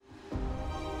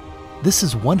This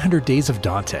is 100 Days of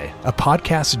Dante, a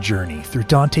podcast journey through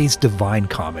Dante's Divine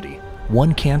Comedy,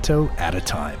 one canto at a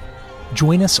time.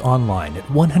 Join us online at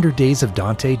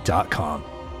 100daysofdante.com.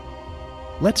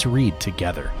 Let's read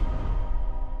together.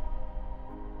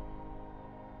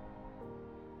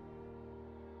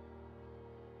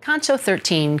 Canto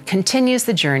 13 continues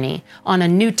the journey on a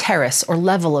new terrace or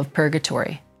level of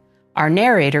purgatory. Our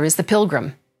narrator is the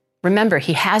pilgrim. Remember,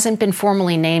 he hasn't been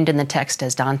formally named in the text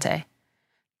as Dante.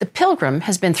 The pilgrim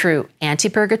has been through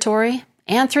anti-purgatory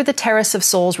and through the terrace of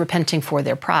souls repenting for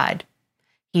their pride.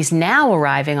 He's now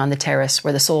arriving on the terrace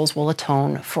where the souls will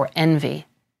atone for envy.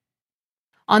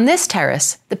 On this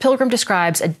terrace, the pilgrim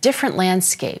describes a different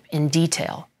landscape in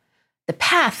detail. The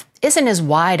path isn't as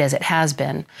wide as it has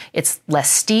been. It's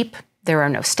less steep. There are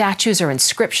no statues or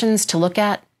inscriptions to look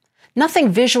at.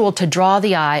 Nothing visual to draw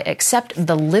the eye except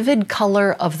the livid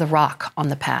color of the rock on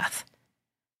the path.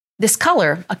 This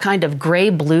color, a kind of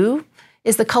gray-blue,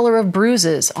 is the color of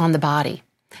bruises on the body,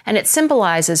 and it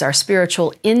symbolizes our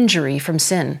spiritual injury from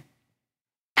sin.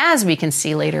 As we can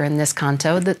see later in this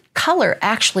canto, the color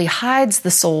actually hides the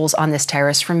souls on this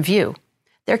terrace from view.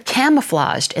 They're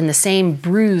camouflaged in the same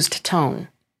bruised tone.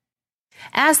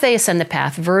 As they ascend the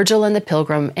path, Virgil and the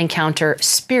pilgrim encounter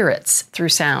spirits through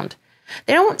sound.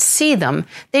 They don't see them,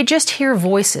 they just hear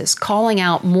voices calling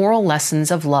out moral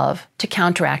lessons of love to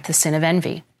counteract the sin of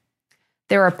envy.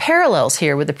 There are parallels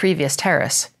here with the previous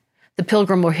terrace. The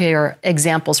pilgrim will hear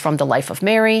examples from the life of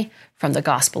Mary, from the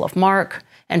Gospel of Mark,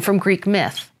 and from Greek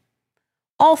myth.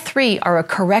 All three are a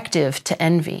corrective to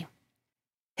envy.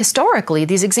 Historically,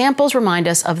 these examples remind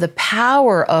us of the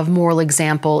power of moral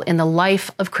example in the life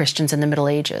of Christians in the Middle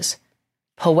Ages.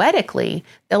 Poetically,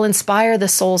 they'll inspire the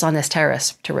souls on this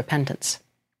terrace to repentance.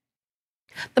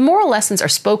 The moral lessons are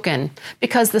spoken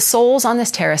because the souls on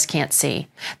this terrace can't see.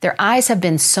 Their eyes have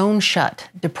been sewn shut,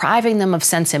 depriving them of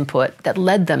sense input that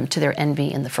led them to their envy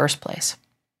in the first place.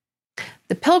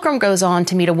 The pilgrim goes on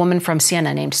to meet a woman from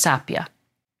Siena named Sapia.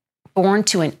 Born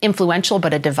to an influential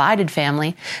but a divided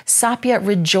family, Sapia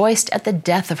rejoiced at the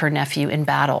death of her nephew in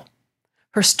battle.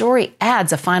 Her story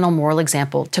adds a final moral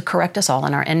example to correct us all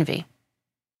in our envy.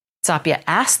 Sapia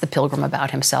asks the pilgrim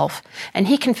about himself, and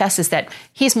he confesses that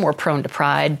he's more prone to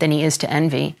pride than he is to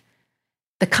envy.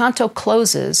 The canto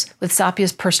closes with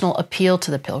Sapia's personal appeal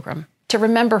to the pilgrim, to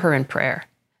remember her in prayer.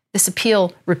 This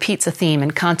appeal repeats a theme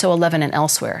in Canto 11 and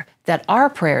elsewhere, that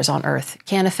our prayers on earth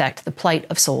can affect the plight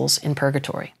of souls in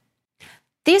purgatory.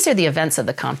 These are the events of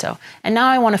the canto, and now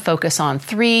I want to focus on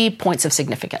 3 points of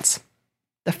significance.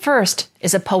 The first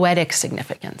is a poetic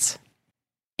significance.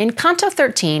 In Canto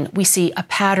 13, we see a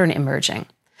pattern emerging.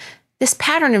 This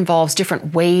pattern involves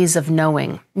different ways of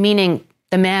knowing, meaning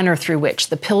the manner through which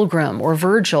the pilgrim or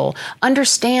Virgil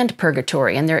understand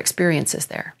purgatory and their experiences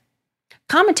there.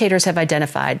 Commentators have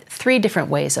identified 3 different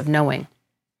ways of knowing.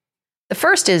 The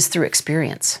first is through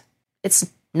experience.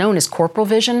 It's known as corporal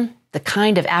vision, the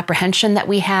kind of apprehension that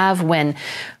we have when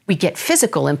we get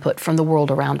physical input from the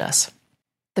world around us.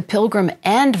 The pilgrim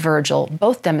and Virgil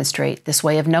both demonstrate this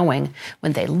way of knowing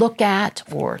when they look at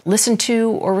or listen to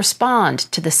or respond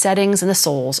to the settings and the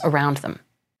souls around them.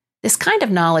 This kind of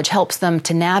knowledge helps them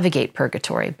to navigate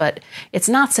purgatory, but it's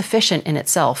not sufficient in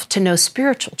itself to know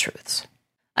spiritual truths.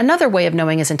 Another way of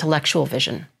knowing is intellectual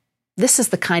vision. This is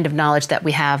the kind of knowledge that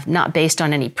we have not based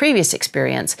on any previous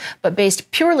experience, but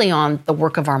based purely on the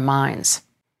work of our minds.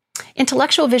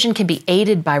 Intellectual vision can be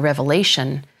aided by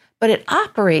revelation, but it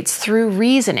operates through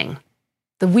reasoning,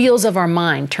 the wheels of our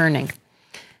mind turning.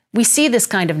 We see this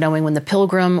kind of knowing when the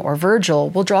pilgrim or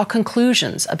Virgil will draw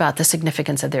conclusions about the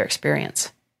significance of their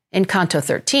experience. In Canto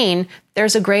 13,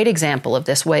 there's a great example of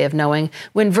this way of knowing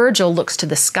when Virgil looks to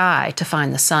the sky to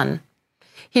find the sun.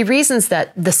 He reasons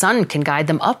that the sun can guide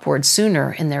them upward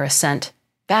sooner in their ascent,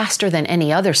 faster than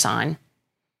any other sign.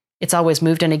 It's always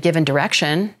moved in a given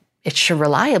direction. It should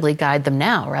reliably guide them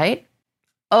now, right?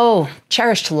 Oh,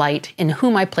 cherished light, in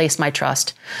whom I place my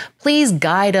trust, please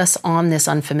guide us on this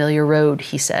unfamiliar road,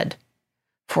 he said.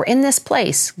 For in this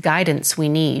place, guidance we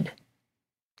need.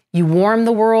 You warm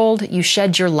the world, you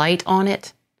shed your light on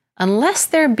it. Unless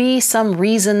there be some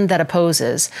reason that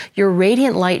opposes, your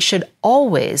radiant light should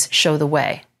always show the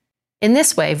way. In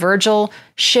this way, Virgil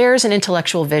shares an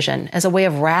intellectual vision as a way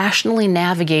of rationally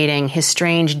navigating his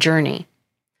strange journey.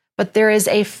 But there is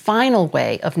a final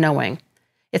way of knowing.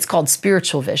 It's called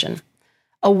spiritual vision,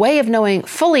 a way of knowing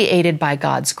fully aided by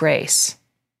God's grace,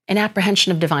 an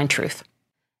apprehension of divine truth.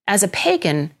 As a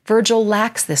pagan, Virgil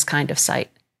lacks this kind of sight.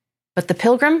 But the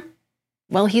pilgrim?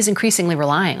 Well, he's increasingly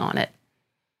relying on it.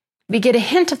 We get a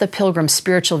hint of the pilgrim's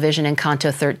spiritual vision in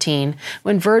Canto 13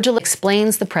 when Virgil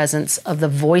explains the presence of the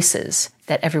voices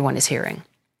that everyone is hearing.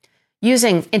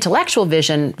 Using intellectual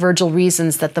vision, Virgil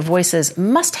reasons that the voices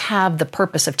must have the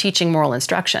purpose of teaching moral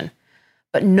instruction.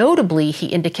 But notably, he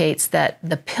indicates that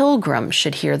the pilgrim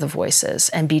should hear the voices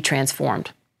and be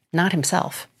transformed, not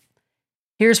himself.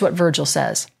 Here's what Virgil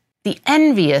says. The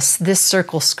envious this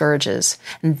circle scourges,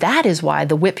 and that is why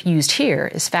the whip used here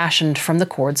is fashioned from the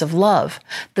cords of love.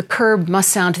 The curb must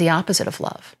sound the opposite of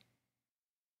love.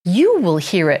 You will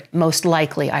hear it, most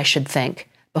likely, I should think,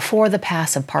 before the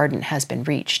pass of pardon has been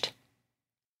reached.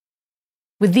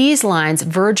 With these lines,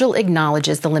 Virgil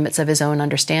acknowledges the limits of his own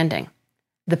understanding.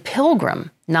 The pilgrim,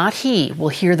 not he, will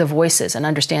hear the voices and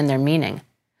understand their meaning.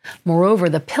 Moreover,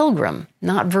 the pilgrim,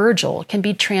 not Virgil, can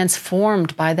be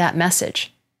transformed by that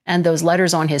message, and those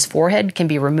letters on his forehead can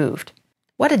be removed.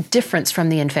 What a difference from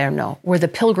the Inferno, where the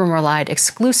pilgrim relied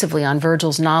exclusively on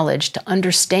Virgil's knowledge to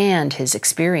understand his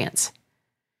experience.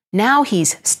 Now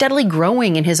he's steadily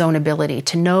growing in his own ability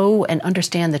to know and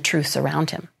understand the truths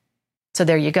around him. So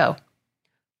there you go.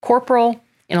 Corporal,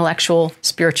 intellectual,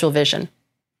 spiritual vision.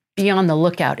 Be on the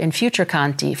lookout in future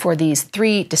canti for these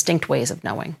three distinct ways of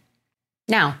knowing.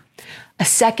 Now, a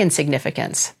second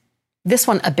significance. This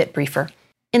one a bit briefer.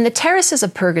 In the terraces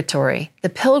of purgatory, the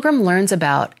pilgrim learns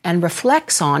about and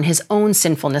reflects on his own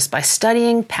sinfulness by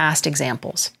studying past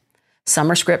examples. Some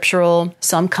are scriptural,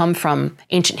 some come from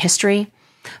ancient history,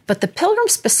 but the pilgrim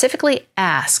specifically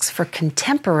asks for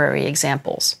contemporary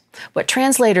examples, what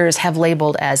translators have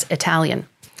labeled as Italian.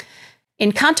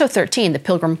 In Canto 13, the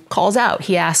pilgrim calls out.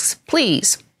 He asks,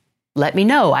 please, let me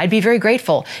know. I'd be very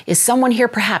grateful. Is someone here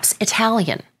perhaps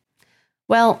Italian?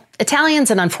 Well,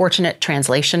 Italian's an unfortunate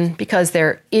translation because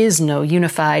there is no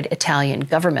unified Italian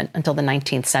government until the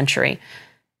 19th century.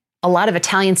 A lot of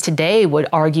Italians today would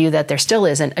argue that there still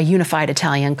isn't a unified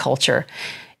Italian culture.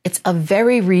 It's a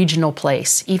very regional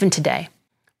place, even today.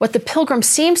 What the pilgrim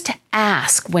seems to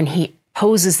ask when he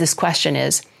poses this question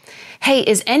is, hey,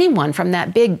 is anyone from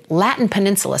that big Latin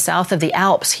peninsula south of the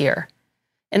Alps here?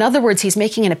 In other words, he's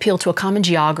making an appeal to a common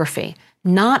geography,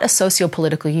 not a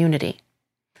socio-political unity.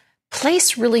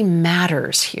 Place really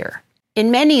matters here.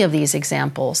 In many of these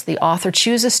examples, the author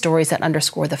chooses stories that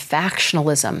underscore the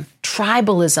factionalism,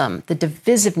 tribalism, the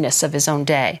divisiveness of his own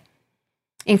day.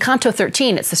 In Canto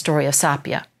 13, it's the story of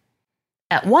Sapia.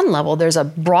 At one level, there's a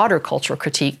broader cultural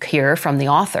critique here from the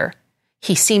author.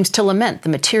 He seems to lament the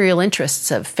material interests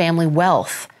of family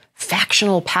wealth,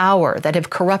 factional power that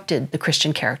have corrupted the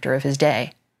Christian character of his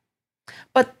day.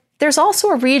 But there's also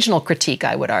a regional critique,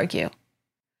 I would argue.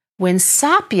 When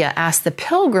Sapia asks the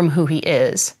pilgrim who he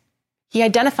is, he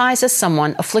identifies as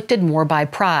someone afflicted more by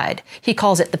pride. He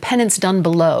calls it the penance done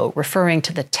below, referring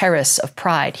to the terrace of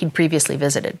pride he'd previously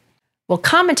visited. Well,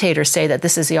 commentators say that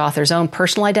this is the author's own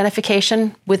personal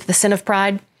identification with the sin of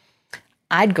pride.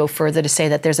 I'd go further to say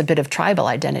that there's a bit of tribal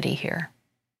identity here.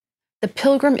 The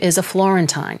pilgrim is a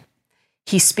Florentine.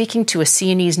 He's speaking to a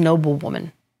Sienese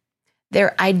noblewoman.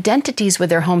 Their identities with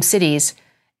their home cities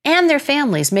and their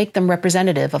families make them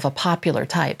representative of a popular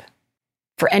type.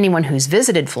 For anyone who's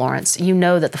visited Florence, you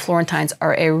know that the Florentines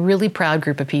are a really proud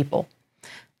group of people.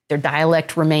 Their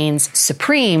dialect remains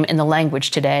supreme in the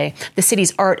language today. The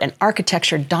city's art and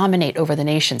architecture dominate over the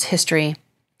nation's history.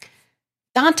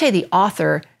 Dante, the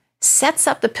author, sets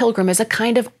up the pilgrim as a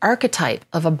kind of archetype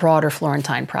of a broader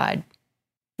Florentine pride.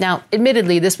 Now,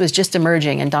 admittedly, this was just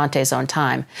emerging in Dante's own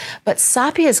time, but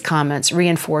Sapia's comments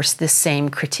reinforce this same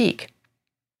critique.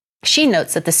 She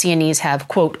notes that the Sienese have,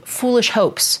 quote, foolish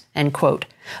hopes, end quote,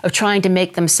 of trying to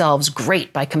make themselves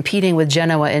great by competing with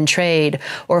Genoa in trade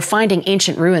or finding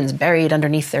ancient ruins buried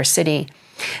underneath their city.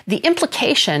 The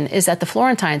implication is that the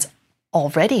Florentines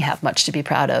already have much to be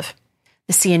proud of.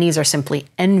 The Sienese are simply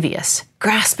envious,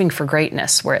 grasping for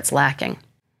greatness where it's lacking.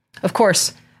 Of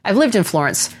course, I've lived in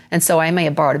Florence, and so I may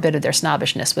have borrowed a bit of their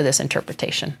snobbishness with this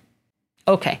interpretation.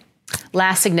 Okay,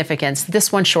 last significance,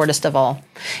 this one shortest of all.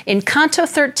 In Canto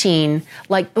 13,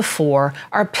 like before,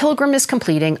 our pilgrim is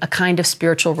completing a kind of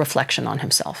spiritual reflection on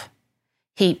himself.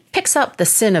 He picks up the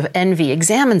sin of envy,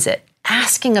 examines it,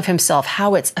 asking of himself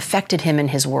how it's affected him in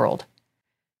his world.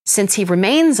 Since he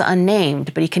remains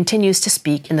unnamed, but he continues to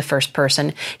speak in the first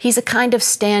person, he's a kind of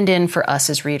stand-in for us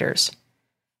as readers.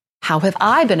 How have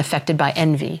I been affected by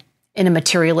envy in a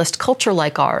materialist culture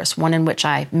like ours, one in which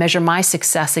I measure my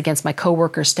success against my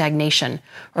coworkers' stagnation,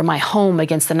 or my home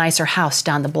against the nicer house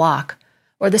down the block,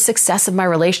 or the success of my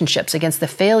relationships against the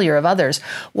failure of others?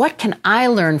 What can I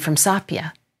learn from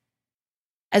Sapia?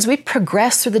 As we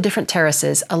progress through the different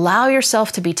terraces, allow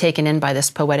yourself to be taken in by this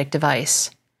poetic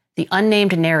device. The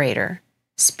unnamed narrator,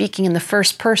 speaking in the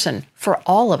first person for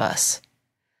all of us.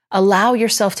 Allow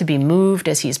yourself to be moved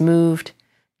as he's moved,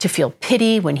 to feel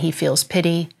pity when he feels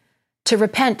pity, to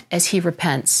repent as he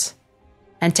repents,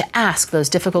 and to ask those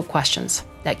difficult questions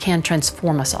that can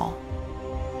transform us all.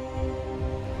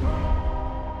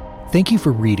 Thank you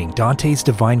for reading Dante's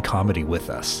Divine Comedy with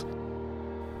us.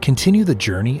 Continue the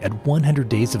journey at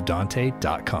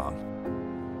 100daysofdante.com.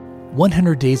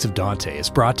 100 Days of Dante is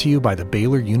brought to you by the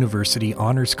Baylor University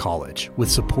Honors College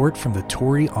with support from the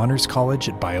Torrey Honors College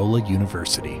at Biola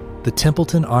University, the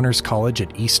Templeton Honors College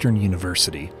at Eastern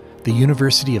University, the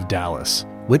University of Dallas,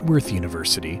 Whitworth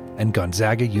University, and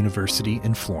Gonzaga University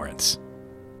in Florence.